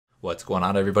What's going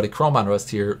on, everybody? ChromeOnRust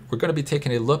here. We're going to be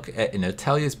taking a look at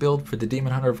Natalya's build for the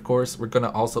Demon Hunter, of course. We're going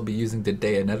to also be using the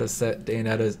Danetta set.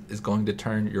 Danetta is going to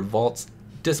turn your vault's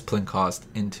discipline cost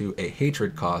into a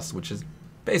hatred cost, which is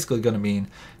basically going to mean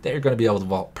that you're going to be able to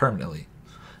vault permanently.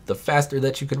 The faster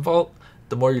that you can vault,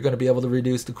 the more you're going to be able to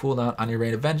reduce the cooldown on your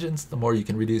Reign of Vengeance. The more you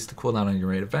can reduce the cooldown on your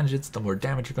Reign of Vengeance, the more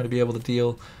damage you're going to be able to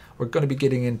deal. We're going to be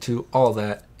getting into all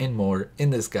that and more in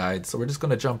this guide, so we're just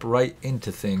going to jump right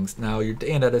into things. Now, your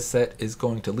Danetta set is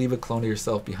going to leave a clone of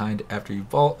yourself behind after you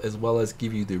vault, as well as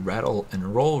give you the Rattle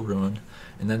and Roll rune,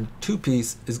 and then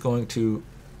 2-piece is going to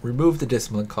remove the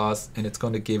discipline cost, and it's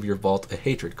going to give your vault a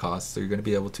hatred cost, so you're going to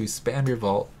be able to spam your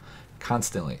vault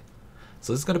constantly.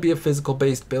 So this is going to be a physical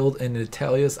based build in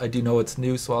Natalya's. I do know it's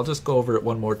new, so I'll just go over it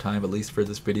one more time, at least for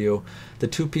this video. The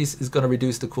 2-piece is going to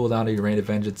reduce the cooldown of your Reign of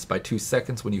Vengeance by 2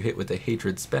 seconds when you hit with a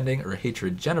hatred spending or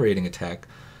hatred generating attack.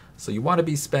 So you want to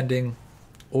be spending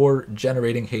or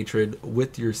generating hatred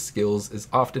with your skills as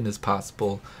often as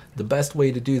possible. The best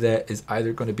way to do that is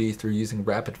either going to be through using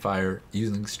rapid fire,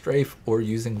 using strafe, or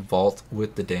using vault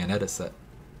with the Danetta set.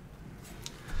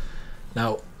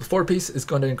 Now, the 4-piece is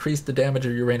going to increase the damage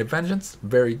of your Reign of Vengeance,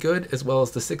 very good, as well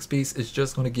as the 6-piece is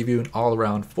just going to give you an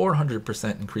all-around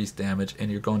 400% increased damage, and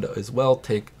you're going to as well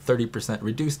take 30%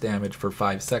 reduced damage for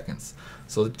 5 seconds.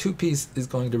 So the 2-piece is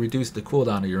going to reduce the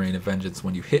cooldown of your Reign of Vengeance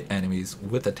when you hit enemies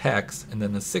with attacks, and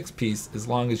then the 6-piece, as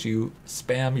long as you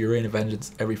spam your Reign of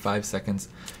Vengeance every 5 seconds,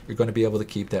 you're going to be able to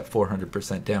keep that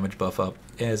 400% damage buff up,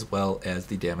 as well as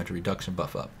the damage reduction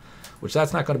buff up. Which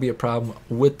that's not going to be a problem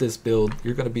with this build.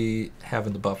 You're going to be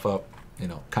having the buff up,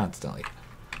 constantly.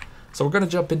 So we're going to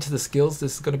jump into the skills.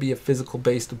 This is going to be a physical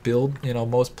based build.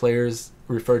 Most players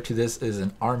refer to this as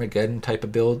an Armageddon type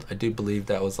of build. I do believe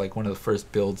that was like one of the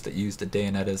first builds that used the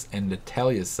Danetta's and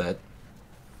Natalya's set.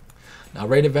 Now,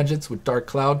 Reign of Vengeance with Dark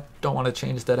Cloud, don't want to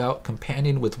change that out.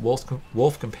 Companion with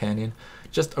Wolf Companion,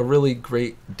 just a really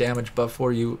great damage buff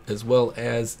for you, as well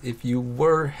as if you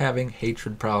were having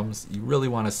hatred problems, you really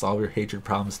want to solve your hatred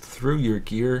problems through your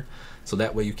gear, so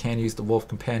that way you can use the Wolf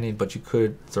Companion, but you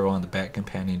could throw on the Bat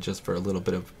Companion just for a little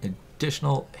bit of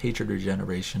additional hatred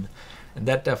regeneration, and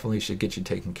that definitely should get you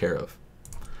taken care of.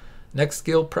 Next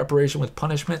skill, Preparation with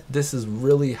Punishment. This is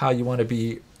really how you want to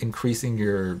be increasing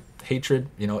your hatred.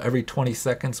 Every 20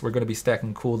 seconds we're going to be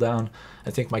stacking cooldown.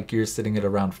 I think my gear is sitting at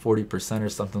around 40% or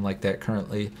something like that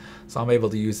currently. So I'm able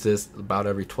to use this about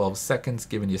every 12 seconds,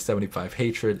 giving you 75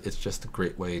 hatred. It's just a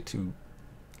great way to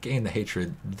gain the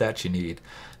hatred that you need.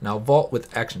 Now, Vault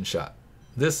with Action Shot.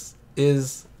 This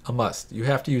is a must. You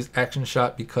have to use Action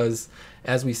Shot because,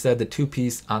 as we said, the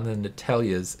 2-piece on the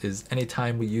Natalya's is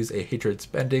anytime we use a hatred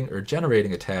spending or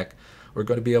generating attack, we're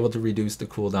going to be able to reduce the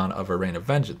cooldown of our Reign of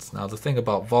Vengeance. Now, the thing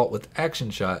about Vault with Action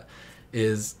Shot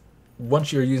is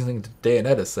once you're using the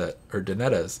Danetta set or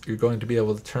Danetta's, you're going to be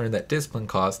able to turn that discipline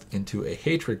cost into a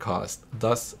hatred cost,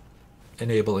 thus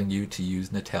enabling you to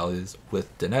use Natalya's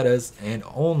with Danetta's and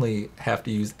only have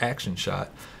to use Action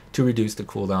Shot to reduce the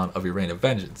cooldown of your Reign of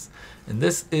Vengeance. And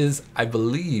this is, I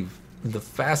believe, the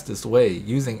fastest way,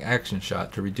 using Action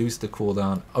Shot to reduce the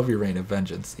cooldown of your Reign of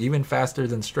Vengeance, even faster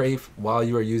than strafe while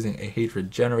you are using a hatred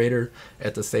generator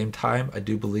at the same time. I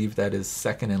do believe that is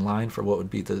second in line for what would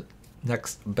be the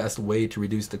next best way to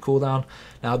reduce the cooldown.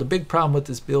 Now, the big problem with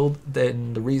this build,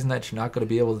 then the reason that you're not going to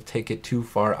be able to take it too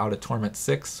far out of Torment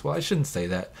 6, well, I shouldn't say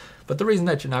that, but the reason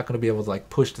that you're not going to be able to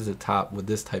push to the top with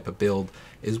this type of build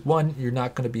is, one, you're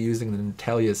not going to be using the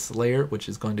Natalya's Slayer, which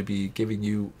is going to be giving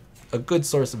you a good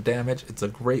source of damage. It's a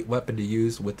great weapon to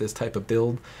use with this type of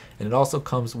build, and it also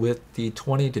comes with the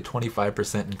 20 to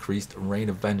 25% increased Reign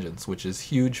of Vengeance, which is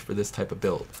huge for this type of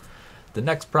build. The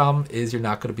next problem is you're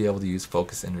not going to be able to use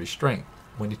Focus and Restraint.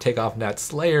 When you take off Nat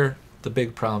Slayer, the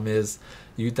big problem is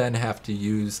you then have to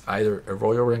use either a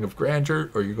Royal Ring of Grandeur,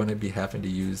 or you're going to be having to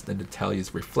use the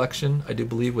Natalya's Reflection, I do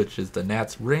believe, which is the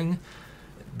Nat's Ring,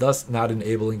 thus not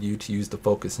enabling you to use the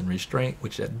Focus and Restraint,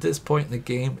 which at this point in the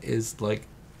game is like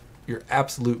your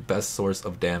absolute best source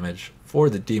of damage for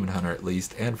the Demon Hunter, at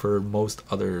least, and for most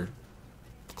other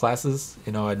classes.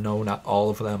 I know not all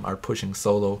of them are pushing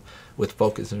solo with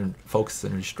focus and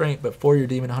restraint, but for your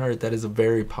Demon Hunter, that is a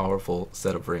very powerful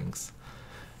set of rings.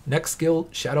 Next skill,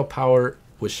 Shadow Power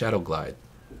with Shadow Glide.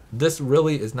 This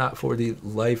really is not for the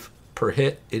life per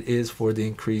hit, it is for the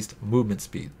increased movement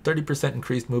speed. 30%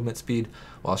 increased movement speed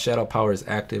while Shadow Power is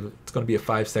active. It's going to be a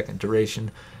 5-second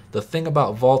duration. The thing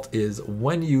about Vault is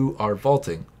when you are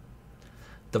vaulting,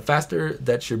 the faster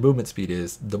that your movement speed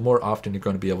is, the more often you're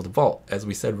going to be able to vault. As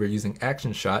we said, we're using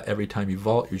Action Shot. Every time you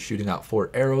vault, you're shooting out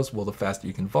 4 arrows. Well, the faster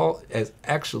you can vault is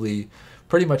actually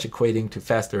pretty much equating to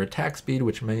faster attack speed,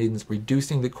 which means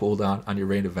reducing the cooldown on your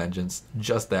Rain of Vengeance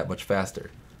just that much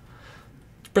faster.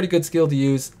 It's a pretty good skill to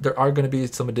use. There are going to be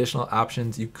some additional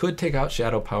options. You could take out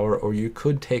Shadow Power, or you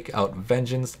could take out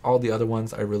Vengeance. All the other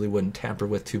ones I really wouldn't tamper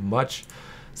with too much.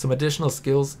 Some additional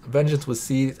skills. Vengeance with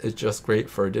Seed is just great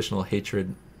for additional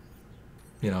hatred.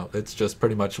 You know, it's just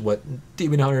pretty much what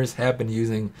demon hunters have been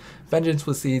using. Vengeance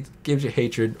with Seed gives you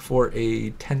hatred for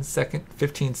a 10-second,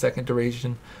 15-second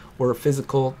duration. We're a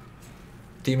physical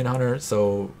demon hunter,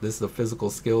 so this is a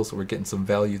physical skill, so we're getting some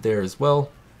value there as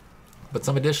well. But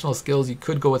some additional skills, you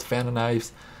could go with Phantom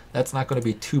Knives. That's not going to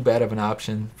be too bad of an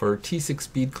option. For T6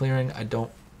 speed clearing, I don't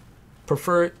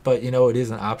prefer it, but you know, it is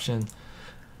an option.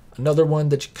 Another one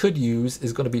that you could use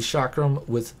is going to be Chakram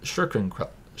with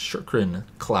Shurkin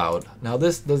Cloud. Now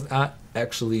this does not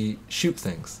actually shoot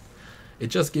things. It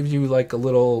just gives you like a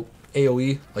little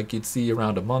AoE like you'd see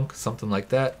around a monk, something like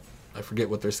that. I forget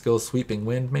what their skill is, Sweeping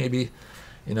Wind maybe.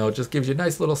 You know, it just gives you a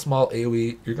nice little small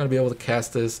AoE. You're going to be able to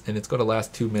cast this and it's going to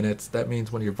last 2 minutes. That means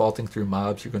when you're vaulting through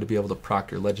mobs, you're going to be able to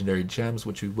proc your legendary gems,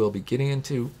 which we will be getting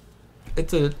into.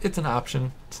 It's an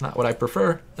option. It's not what I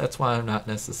prefer. That's why I'm not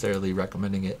necessarily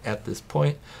recommending it at this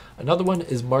point. Another one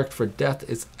is Marked for Death.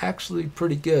 It's actually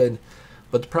pretty good,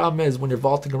 but the problem is when you're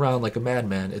vaulting around like a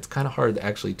madman, it's kind of hard to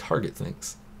actually target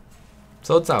things.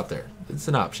 So it's out there. It's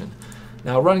an option.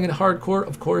 Now running in hardcore,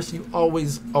 of course, you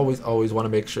always want to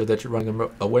make sure that you're running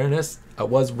awareness. I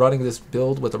was running this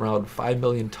build with around 5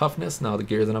 million toughness. Now the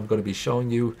gear that I'm going to be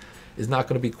showing you is not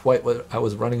going to be quite what I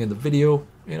was running in the video.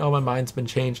 You know, my mind's been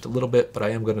changed a little bit, but I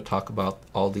am going to talk about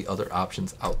all the other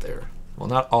options out there. Well,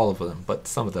 not all of them, but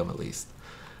some of them at least.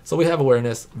 So we have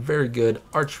awareness, very good.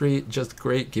 Archery, just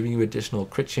great, giving you additional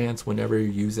crit chance whenever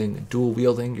you're using dual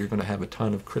wielding. You're going to have a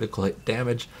ton of critical hit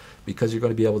damage because you're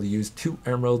going to be able to use 2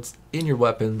 emeralds in your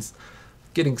weapons,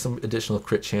 getting some additional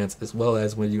crit chance, as well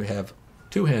as when you have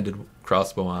two-handed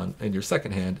crossbow on in your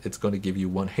second hand, it's going to give you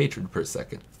 1 hatred per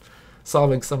second.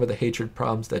 Solving some of the hatred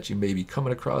problems that you may be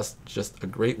coming across, just a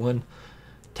great one.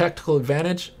 Tactical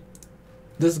advantage,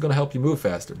 this is going to help you move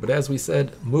faster, but as we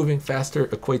said, moving faster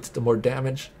equates to more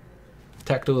damage.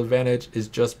 Tactical advantage is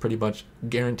just pretty much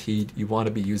guaranteed. You want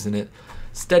to be using it.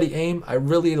 Steady aim, I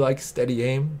really like steady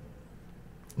aim.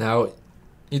 Now,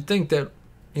 you'd think that,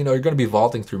 you know, you're going to be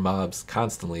vaulting through mobs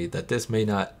constantly, that this may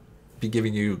not be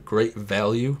giving you great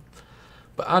value,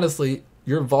 but honestly,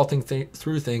 you're vaulting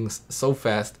through things so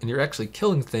fast and you're actually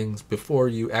killing things before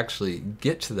you actually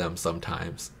get to them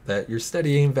sometimes, that your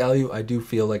steady aim value, I do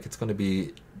feel like it's going to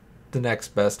be the next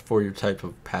best for your type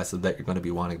of passive that you're going to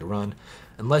be wanting to run,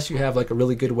 unless you have like a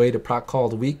really good way to proc call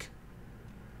the weak.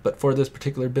 But for this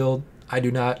particular build, I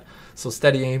do not. So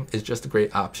steady aim is just a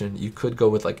great option. You could go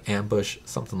with like ambush,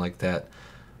 something like that.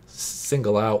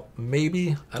 Single out,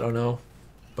 maybe, I don't know.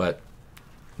 But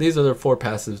these are the 4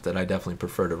 passives that I definitely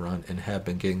prefer to run and have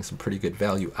been getting some pretty good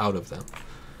value out of them.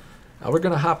 Now we're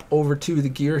going to hop over to the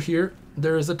gear here.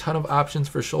 There is a ton of options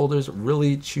for shoulders.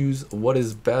 Really choose what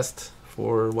is best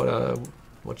for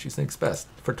what you think's best.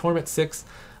 For Torment 6,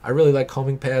 I really like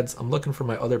homing pads. I'm looking for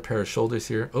my other pair of shoulders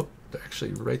here. Oh, they're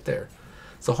actually right there.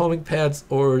 So homing pads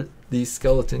or the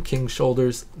Skeleton King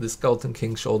shoulders. The Skeleton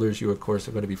King shoulders you of course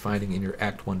are going to be finding in your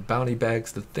Act 1 bounty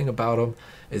bags. The thing about them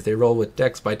is they roll with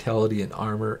Dex, Vitality, and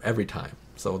Armor every time.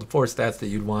 So the 4 stats that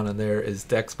you'd want on there is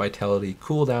Dex, Vitality,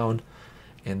 cooldown,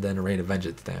 and then Rain of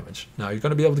Vengeance damage. Now you're going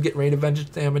to be able to get Rain of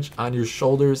Vengeance damage on your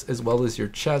shoulders as well as your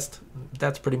chest.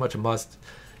 That's pretty much a must.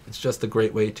 It's just a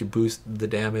great way to boost the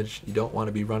damage. You don't want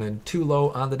to be running too low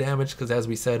on the damage because, as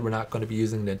we said, we're not going to be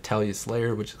using the Natalya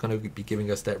Slayer, which is going to be giving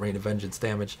us that Rain of Vengeance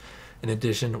damage. In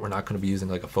addition, we're not going to be using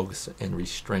like a Focus and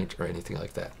Restraint or anything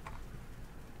like that.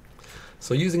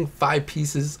 So using 5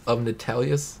 pieces of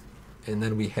Natalya's, and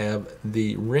then we have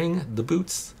the ring, the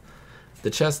boots,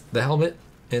 the chest, the helmet,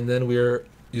 and then we're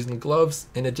using the gloves.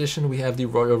 In addition, we have the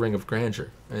Royal Ring of Grandeur.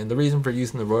 And the reason for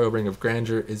using the Royal Ring of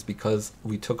Grandeur is because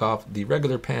we took off the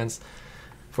regular pants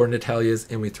for Natalya's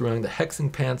and we threw on the Hexing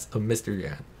pants of Mr.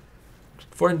 Yan.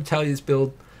 For Natalya's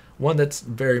build, one that's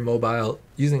very mobile,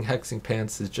 using Hexing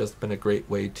pants has just been a great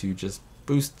way to just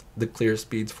boost the clear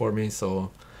speeds for me.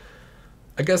 So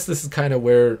I guess this is kind of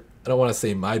where, I don't want to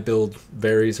say my build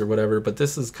varies or whatever, but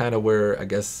this is kind of where I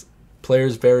guess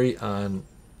players vary on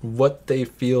what they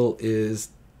feel is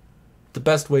the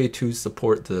best way to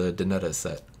support the Danetta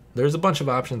set. There's a bunch of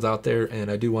options out there, and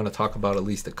I do want to talk about at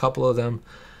least a couple of them.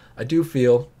 I do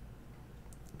feel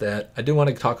that I do want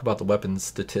to talk about the weapon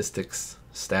statistics,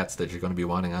 stats that you're going to be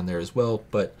wanting on there as well,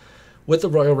 but with the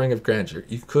Royal Ring of Grandeur,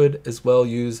 you could as well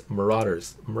use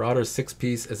Marauders. Marauders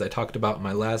 6-piece, as I talked about in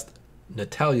my last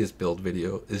Natalya's build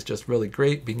video is just really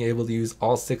great. Being able to use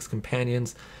all 6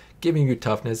 companions, giving you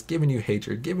toughness, giving you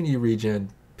hatred, giving you regen,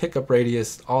 pickup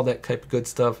radius, all that type of good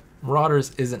stuff.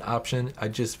 Marauders is an option. I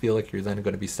just feel like you're then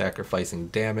going to be sacrificing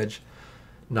damage,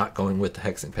 not going with the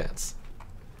hexing pants.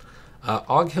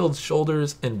 Oghild's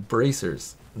shoulders and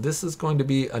bracers. This is going to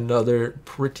be another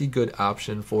pretty good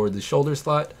option for the shoulder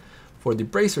slot. For the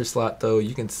bracer slot though,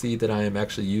 you can see that I am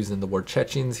actually using the War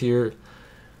Chechens here.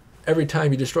 Every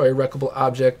time you destroy a wreckable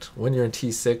object when you're in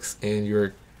T6 and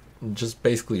you're just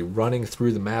basically running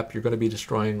through the map, you're going to be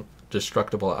destroying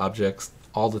destructible objects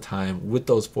all the time with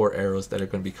those 4 arrows that are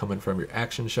going to be coming from your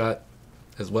action shot,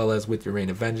 as well as with your Rain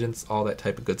of Vengeance, all that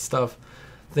type of good stuff.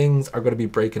 Things are going to be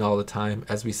breaking all the time.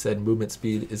 As we said, movement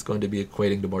speed is going to be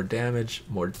equating to more damage.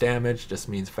 More damage just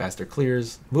means faster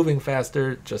clears. Moving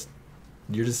faster,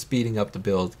 you're just speeding up the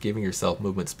build, giving yourself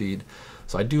movement speed.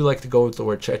 So I do like to go with the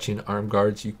War Chechen arm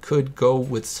guards. You could go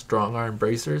with strong arm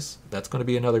bracers. That's going to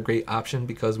be another great option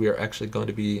because we are actually going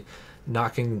to be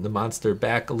knocking the monster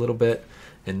back a little bit,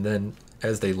 and then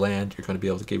as they land, you're going to be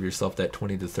able to give yourself that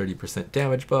 20 to 30%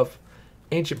 damage buff.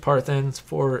 Ancient Parthens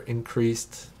for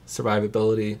increased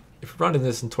survivability. If you're running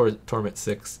this in Torment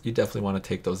 6, you definitely want to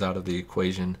take those out of the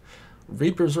equation.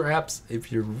 Reaper's Wraps,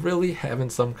 if you're really having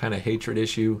some kind of hatred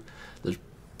issue, there's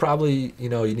probably, you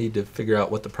need to figure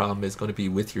out what the problem is going to be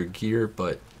with your gear,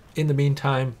 but in the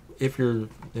meantime, if you're,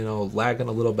 lagging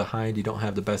a little behind, you don't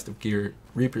have the best of gear,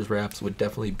 Reaper's Wraps would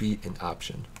definitely be an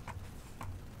option.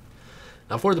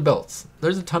 Now for the belts,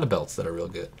 there's a ton of belts that are real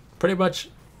good. Pretty much,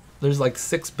 there's like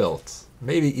 6 belts,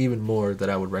 maybe even more, that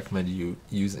I would recommend you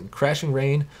using. Crashing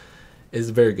Rain is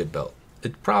a very good belt.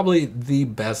 It's probably the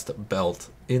best belt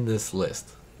in this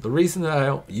list. The reason that I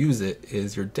don't use it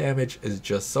is your damage is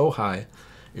just so high.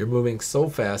 You're moving so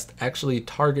fast. Actually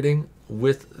targeting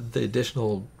with the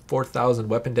additional 4,000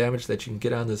 weapon damage that you can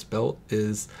get on this belt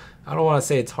is, I don't want to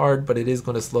say it's hard, but it is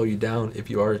going to slow you down if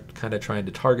you are kind of trying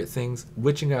to target things.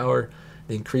 Witching Hour,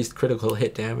 the increased critical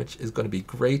hit damage is going to be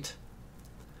great.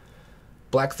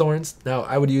 Blackthorns. Now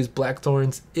I would use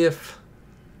Blackthorns if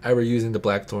I were using the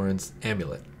Blackthorns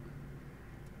amulet.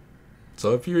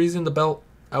 So if you're using the belt,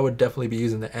 I would definitely be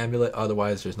using the amulet.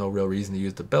 Otherwise, there's no real reason to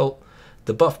use the belt.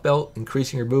 The buff belt,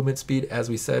 increasing your movement speed, as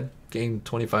we said, gain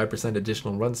 25%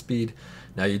 additional run speed.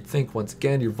 Now you'd think, once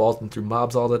again, you're vaulting through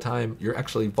mobs all the time. You're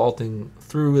actually vaulting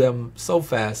through them so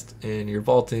fast, and you're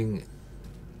vaulting,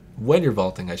 when you're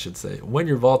vaulting, I should say. When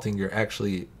you're vaulting, you're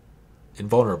actually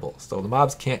invulnerable. So the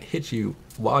mobs can't hit you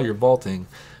while you're vaulting.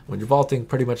 When you're vaulting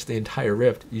pretty much the entire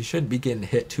rift, you shouldn't be getting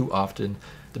hit too often.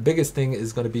 The biggest thing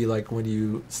is going to be like when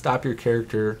you stop your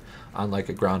character on like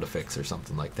a ground affix or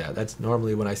something like that. That's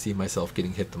normally when I see myself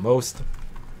getting hit the most.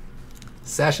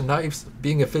 Sash and Knives,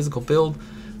 being a physical build,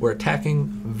 we're attacking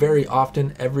very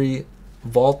often. Every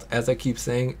vault, as I keep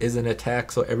saying, is an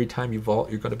attack. So every time you vault,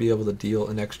 you're going to be able to deal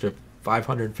an extra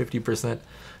 550%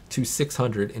 to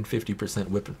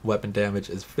 650% weapon damage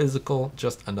as physical.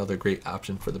 Just another great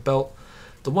option for the belt.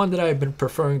 The one that I've been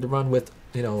preferring to run with,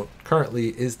 currently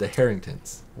is the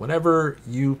Harringtons. Whenever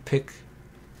you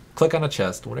click on a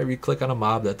chest, whenever you click on a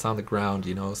mob that's on the ground,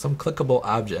 some clickable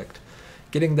object,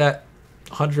 getting that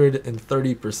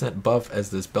 130% buff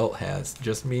as this belt has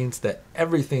just means that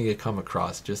everything you come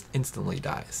across just instantly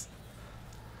dies.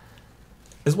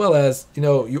 As well as,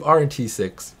 you are in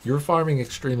T6, you're farming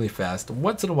extremely fast.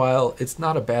 Once in a while, it's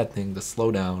not a bad thing to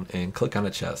slow down and click on a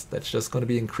chest. That's just going to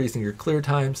be increasing your clear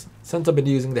times. Since I've been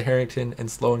using the Harrington and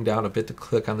slowing down a bit to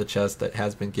click on the chest, that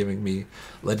has been giving me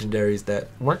legendaries that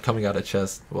weren't coming out of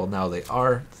chests. Well, now they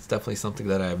are. It's definitely something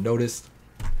that I have noticed.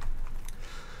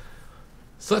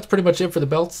 So that's pretty much it for the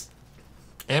belts.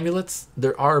 Amulets,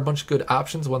 there are a bunch of good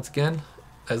options once again.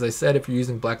 As I said, if you're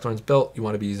using Blackthorn's belt, you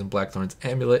want to be using Blackthorn's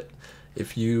amulet.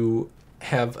 If you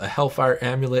have a Hellfire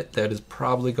amulet, that is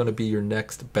probably going to be your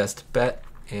next best bet.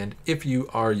 And if you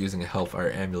are using a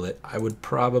Hellfire amulet, I would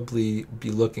probably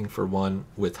be looking for one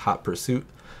with Hot Pursuit.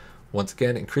 Once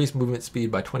again, increase movement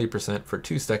speed by 20% for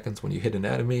 2 seconds when you hit an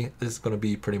enemy. This is going to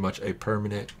be pretty much a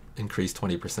permanent increased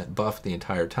 20% buff the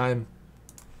entire time.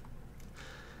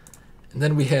 And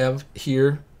then we have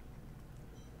here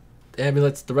the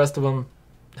amulets, the rest of them.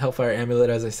 Hellfire amulet,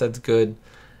 as I said, is good.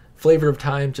 Flavor of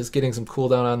Time, just getting some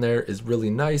cooldown on there is really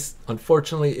nice.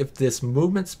 Unfortunately, if this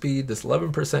movement speed, this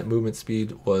 11% movement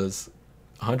speed was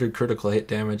 100 critical hit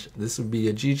damage, this would be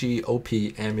a GG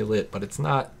OP amulet, but it's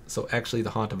not. So actually the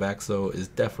Haunt of Axo is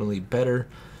definitely better,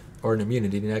 or an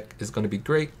immunity neck is going to be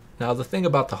great. Now the thing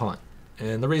about the Haunt,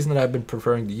 and the reason that I've been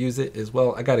preferring to use it is,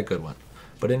 well, I got a good one.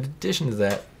 But in addition to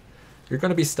that, you're going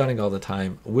to be stunning all the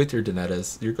time with your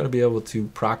Danettas. You're going to be able to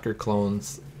proc your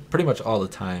clones pretty much all the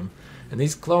time. And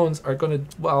these clones are going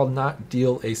to, while not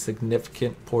deal a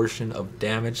significant portion of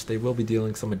damage, they will be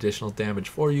dealing some additional damage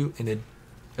for you,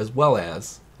 as well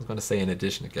as, I was going to say in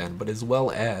addition again, but as well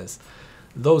as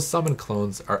those summon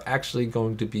clones are actually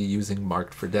going to be using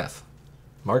Marked for Death.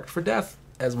 Marked for Death,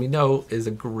 as we know, is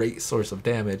a great source of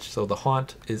damage, so the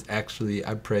Haunt is actually,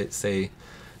 I'd say,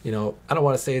 you know, I don't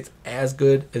want to say it's as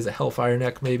good as a Hellfire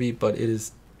Neck maybe, but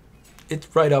it's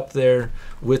right up there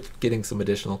with getting some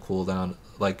additional cooldown,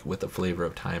 like with a Flavor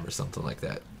of Time or something like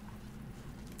that.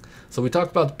 So we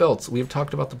talked about the belts, we've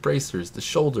talked about the bracers, the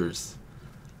shoulders.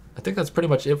 I think that's pretty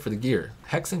much it for the gear.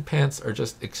 Hexing pants are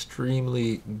just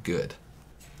extremely good.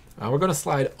 Now we're going to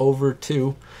slide over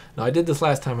to, now I did this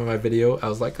last time in my video, I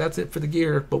was like that's it for the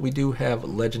gear, but we do have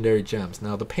legendary gems.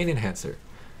 Now the Pain Enhancer,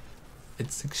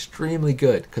 it's extremely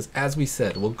good because as we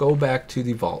said, we'll go back to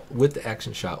the vault with the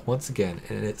action shot once again,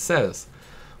 and it says,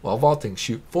 while vaulting,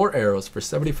 shoot 4 arrows for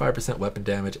 75% weapon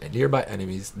damage at nearby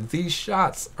enemies. These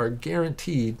shots are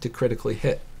guaranteed to critically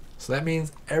hit. So that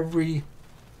means every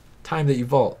time that you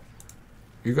vault,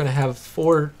 you're going to have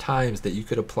 4 times that you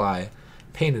could apply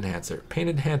Pain Enhancer. Pain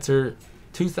Enhancer,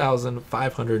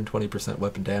 2,520%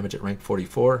 weapon damage at rank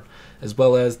 44, as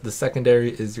well as the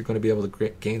secondary is you're going to be able to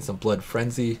gain some Blood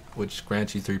Frenzy, which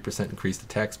grants you 3% increased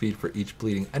attack speed for each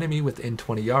bleeding enemy within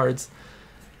 20 yards.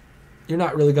 You're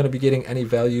not really going to be getting any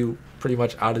value pretty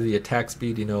much out of the attack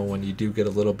speed. You know, when you do get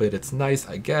a little bit, it's nice,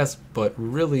 I guess, but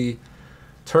really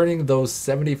turning those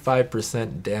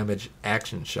 75% damage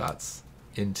action shots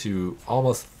into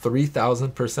almost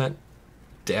 3,000%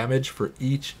 damage for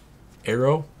each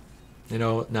arrow. You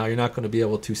know, now you're not going to be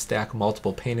able to stack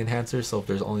multiple Pain Enhancers, so if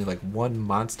there's only like one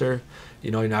monster,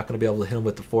 you know, you're not going to be able to hit him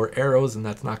with the 4 arrows, and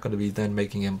that's not going to be then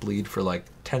making him bleed for like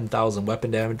 10,000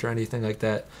 weapon damage or anything like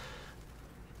that.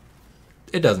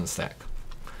 It doesn't stack.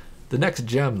 The next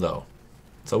gem though,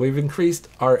 so we've increased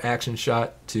our action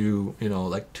shot to, you know,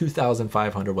 like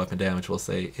 2,500 weapon damage, we'll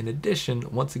say. In addition,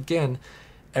 once again,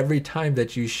 every time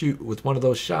that you shoot with one of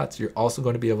those shots, you're also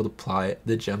going to be able to apply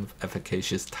the gem of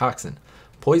Efficacious Toxin.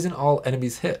 Poison all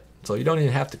enemies hit, so you don't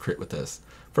even have to crit with this,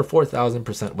 for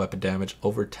 4,000% weapon damage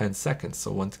over 10 seconds.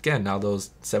 So once again, now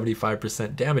those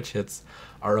 75% damage hits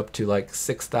are up to like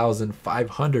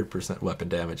 6,500% weapon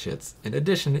damage hits. In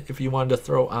addition, if you wanted to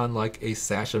throw on like a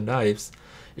Sash of Knives,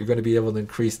 you're going to be able to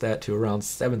increase that to around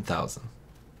 7,000.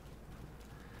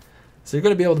 So you're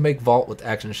going to be able to make Vault with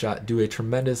Action Shot do a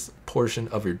tremendous portion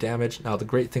of your damage. Now the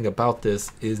great thing about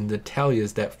this is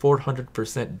Natalya's that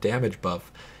 400% damage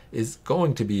buff is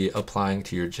going to be applying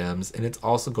to your gems, and it's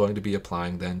also going to be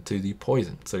applying then to the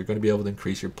poison. So you're going to be able to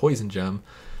increase your poison gem,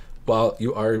 while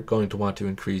you are going to want to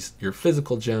increase your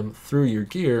physical gem through your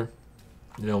gear.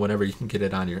 You know, whenever you can get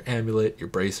it on your amulet, your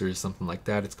bracers, something like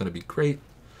that, it's going to be great.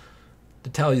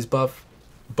 Natalya's buff,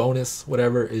 bonus,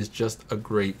 whatever, is just a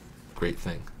great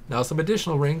thing. Now some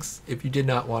additional rings, if you did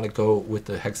not want to go with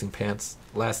the Hexing Pants,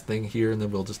 last thing here, and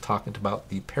then we'll just talk about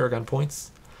the Paragon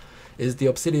points, is the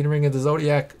Obsidian Ring of the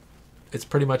Zodiac. It's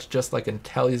pretty much just like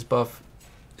Natalya's buff.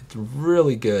 It's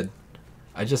really good.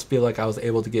 I just feel like I was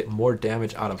able to get more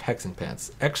damage out of Hexing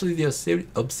Pants. Actually, the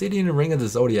Obsidian Ring of the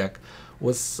Zodiac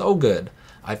was so good,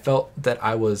 I felt that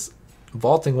I was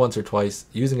vaulting once or twice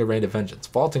using a Rain of Vengeance,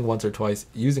 vaulting once or twice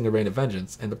using a Rain of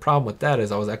Vengeance, and the problem with that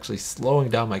is I was actually slowing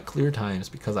down my clear times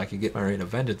because I could get my Rain of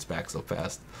Vengeance back so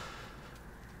fast.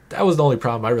 That was the only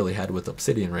problem I really had with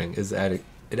Obsidian Ring, is that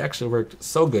it actually worked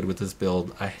so good with this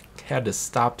build, I had to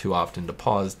stop too often to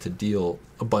pause to deal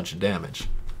a bunch of damage.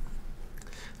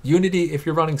 Unity, if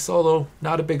you're running solo,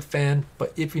 not a big fan,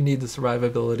 but if you need the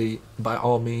survivability, by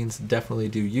all means, definitely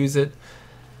do use it.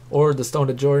 Or the Stone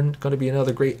of Jordan, going to be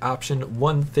another great option.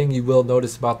 One thing you will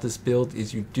notice about this build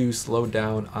is you do slow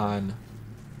down on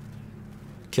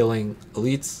killing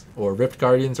elites or Rift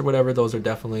Guardians or whatever. Those are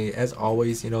definitely, as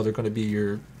always, you know, they're going to be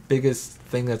your biggest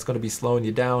thing that's going to be slowing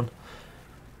you down.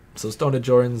 So Stone of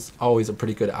Jordan's always a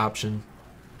pretty good option.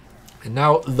 And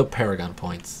now the Paragon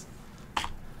points.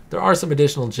 There are some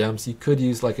additional gems. You could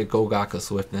use like a Gogaka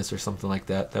Swiftness or something like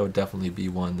that. That would definitely be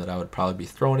one that I would probably be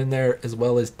throwing in there, as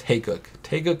well as Taeguk.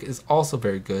 Taeguk is also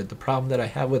very good. The problem that I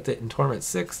have with it in Torment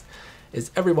 6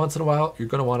 is every once in a while you're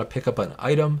going to want to pick up an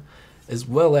item, as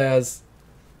well as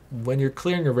when you're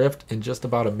clearing a rift in just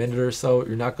about a minute or so,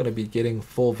 you're not going to be getting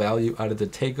full value out of the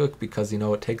Taeguk because, you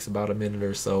know, it takes about a minute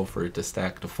or so for it to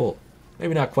stack to full.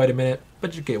 Maybe not quite a minute,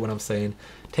 but you get what I'm saying.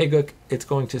 Taeguk, it's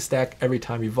going to stack every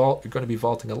time you vault. You're going to be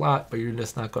vaulting a lot, but you're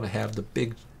just not going to have the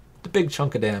big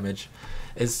chunk of damage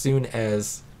as soon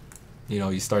as, you know,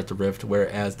 you start the rift.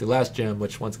 Whereas the last gem,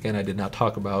 which once again I did not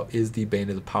talk about, is the Bane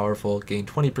of the Powerful. Gain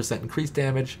 20% increased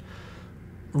damage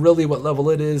really what level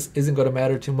it is isn't going to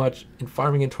matter too much. In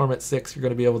farming in Torment 6, you're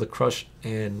going to be able to crush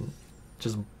and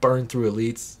just burn through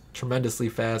elites tremendously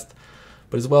fast.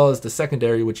 But as well as the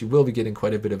secondary, which you will be getting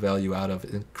quite a bit of value out of,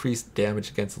 increased damage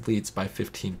against elites by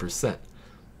 15%.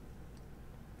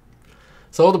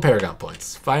 So all the Paragon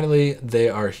points, finally they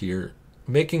are here.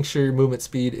 Making sure your movement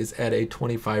speed is at a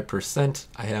 25%.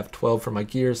 I have 12 for my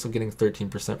gear, so getting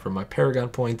 13% from my Paragon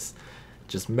points.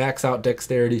 Just max out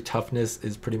dexterity. Toughness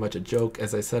is pretty much a joke.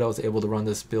 As I said, I was able to run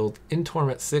this build in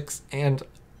Torment 6 and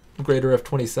greater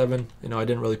F27. You know, I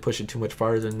didn't really push it too much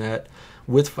farther than that.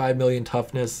 With 5 million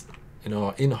toughness, you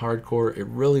know, in hardcore, it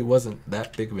really wasn't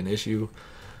that big of an issue.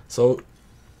 So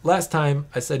last time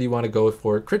I said you want to go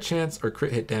for crit chance or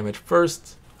crit hit damage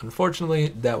first. Unfortunately,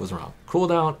 that was wrong.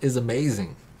 Cooldown is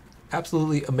amazing.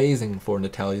 Absolutely amazing for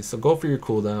Natalya. So go for your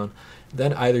cooldown.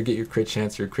 Then either get your crit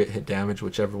chance or your crit hit damage,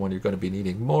 whichever one you're going to be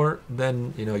needing more.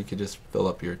 Then, you know, you can just fill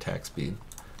up your attack speed.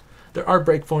 There are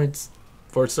breakpoints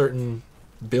for certain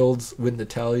builds with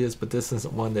Natalya's, but this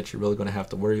isn't one that you're really going to have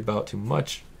to worry about too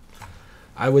much.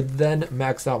 I would then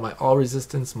max out my all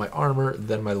resistance, my armor,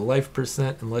 then my life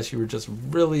percent, unless you were just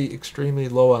really extremely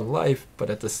low on life. But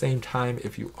at the same time,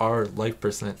 if you are, life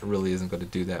percent really isn't going to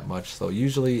do that much. So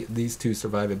usually these two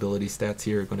survivability stats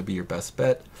here are going to be your best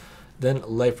bet. Then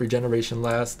life regeneration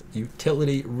last,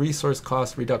 utility, resource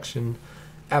cost reduction,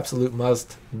 absolute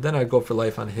must. Then I'd go for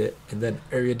life on hit, and then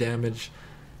area damage.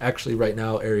 Actually right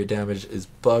now area damage is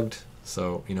bugged,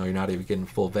 so you know you're not even getting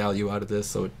full value out of this,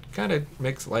 so it kind of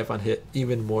makes life on hit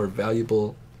even more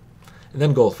valuable. And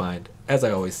then gold find, as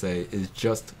I always say, is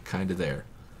just kind of there.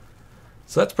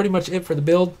 So that's pretty much it for the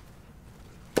build.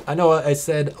 I know I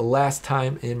said last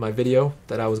time in my video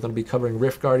that I was going to be covering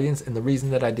Rift Guardians, and the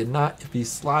reason that I did not, if you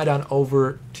slide on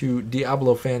over to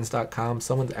DiabloFans.com,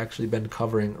 someone's actually been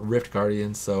covering Rift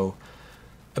Guardians, so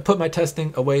I put my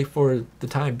testing away for the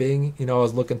time being. You know, I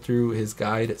was looking through his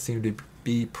guide. It seemed to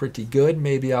be pretty good.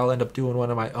 Maybe I'll end up doing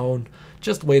one of my own.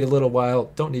 Just wait a little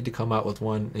while. Don't need to come out with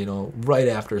one, you know, right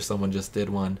after someone just did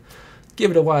one.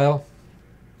 Give it a while.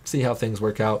 See how things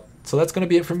work out. So that's going to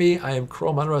be it for me. I am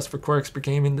ChromeOnRust for Core Expert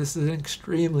Gaming. This is an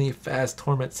extremely fast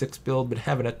Torment 6 build. Been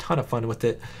having a ton of fun with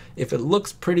it. If it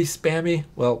looks pretty spammy,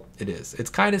 well, it is.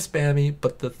 It's kind of spammy,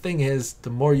 but the thing is,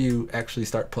 the more you actually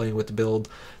start playing with the build,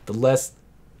 the less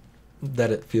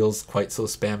that it feels quite so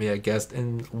spammy, I guess.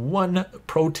 And one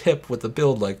pro tip with a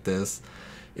build like this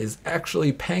is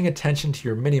actually paying attention to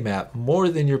your minimap more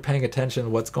than you're paying attention to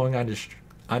what's going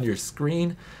on your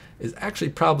screen is actually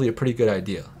probably a pretty good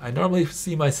idea. I normally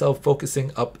see myself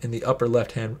focusing up in the upper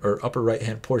left hand or upper right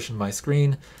hand portion of my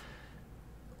screen,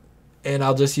 and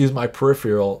I'll just use my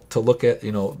peripheral to look at,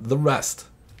 you know, the rest,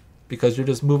 because you're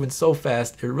just moving so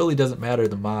fast. It really doesn't matter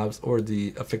the mobs or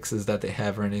the affixes that they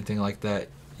have or anything like that.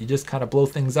 You just kind of blow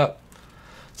things up.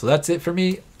 So that's it for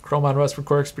me. ChromeOnRust for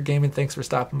Core Expert Gaming. Thanks for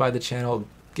stopping by the channel.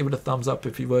 Give it a thumbs up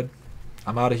if you would.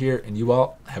 I'm out of here, and you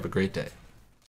all have a great day.